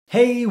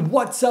Hey,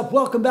 what's up?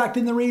 Welcome back to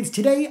In the Reads.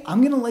 Today,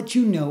 I'm going to let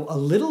you know a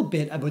little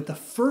bit about the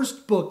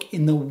first book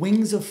in the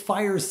Wings of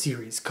Fire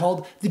series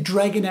called The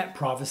Dragonet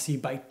Prophecy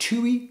by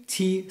Tui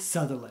T.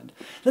 Sutherland.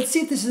 Let's see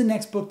if this is the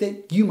next book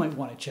that you might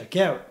want to check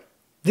out.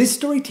 This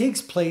story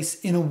takes place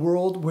in a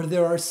world where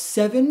there are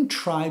 7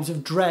 tribes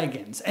of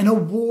dragons, and a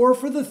war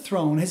for the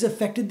throne has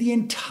affected the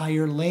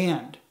entire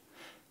land.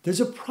 There's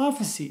a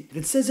prophecy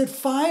that says that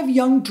 5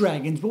 young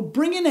dragons will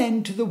bring an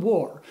end to the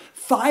war.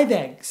 5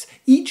 eggs,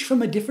 each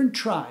from a different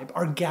tribe,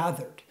 are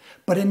gathered.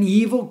 But an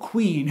evil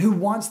queen who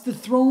wants the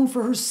throne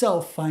for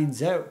herself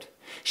finds out.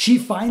 She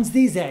finds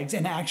these eggs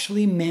and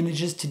actually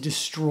manages to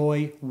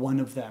destroy one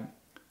of them.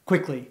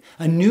 Quickly,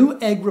 a new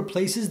egg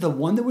replaces the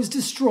one that was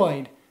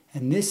destroyed,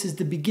 and this is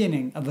the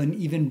beginning of an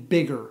even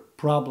bigger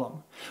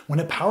problem. When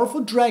a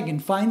powerful dragon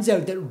finds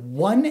out that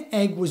one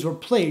egg was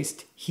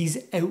replaced, he's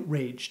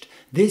outraged.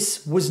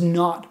 This was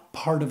not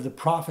part of the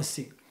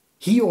prophecy.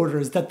 He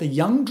orders that the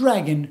young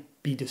dragon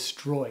be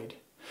destroyed.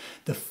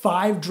 The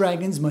 5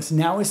 dragons must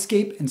now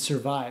escape and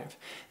survive.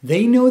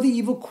 They know the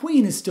evil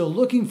queen is still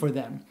looking for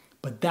them,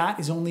 but that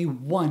is only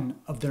one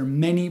of their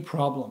many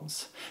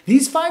problems.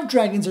 These 5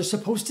 dragons are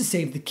supposed to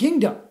save the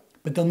kingdom,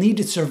 but they'll need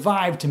to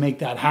survive to make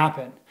that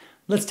happen.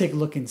 Let's take a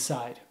look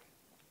inside.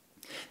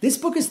 This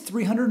book is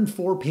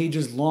 304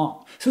 pages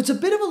long, so it's a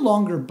bit of a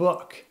longer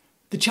book.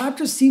 The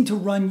chapters seem to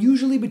run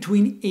usually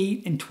between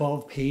 8 and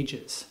 12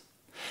 pages.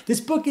 This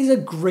book is a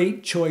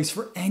great choice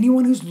for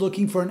anyone who's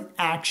looking for an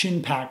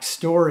action-packed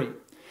story.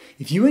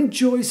 If you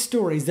enjoy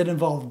stories that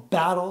involve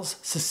battles,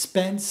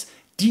 suspense,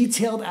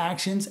 detailed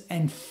actions,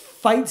 and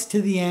fights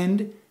to the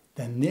end,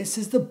 then this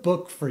is the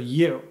book for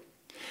you.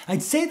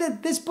 I'd say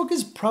that this book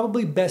is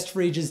probably best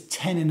for ages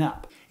 10 and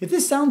up. If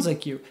this sounds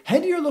like you,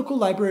 head to your local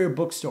library or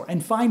bookstore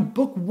and find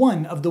book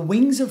 1 of the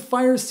Wings of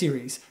Fire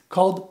series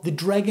called The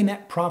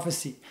Dragonet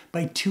Prophecy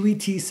by Tui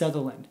T.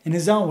 Sutherland. And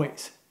as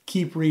always,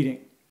 keep reading.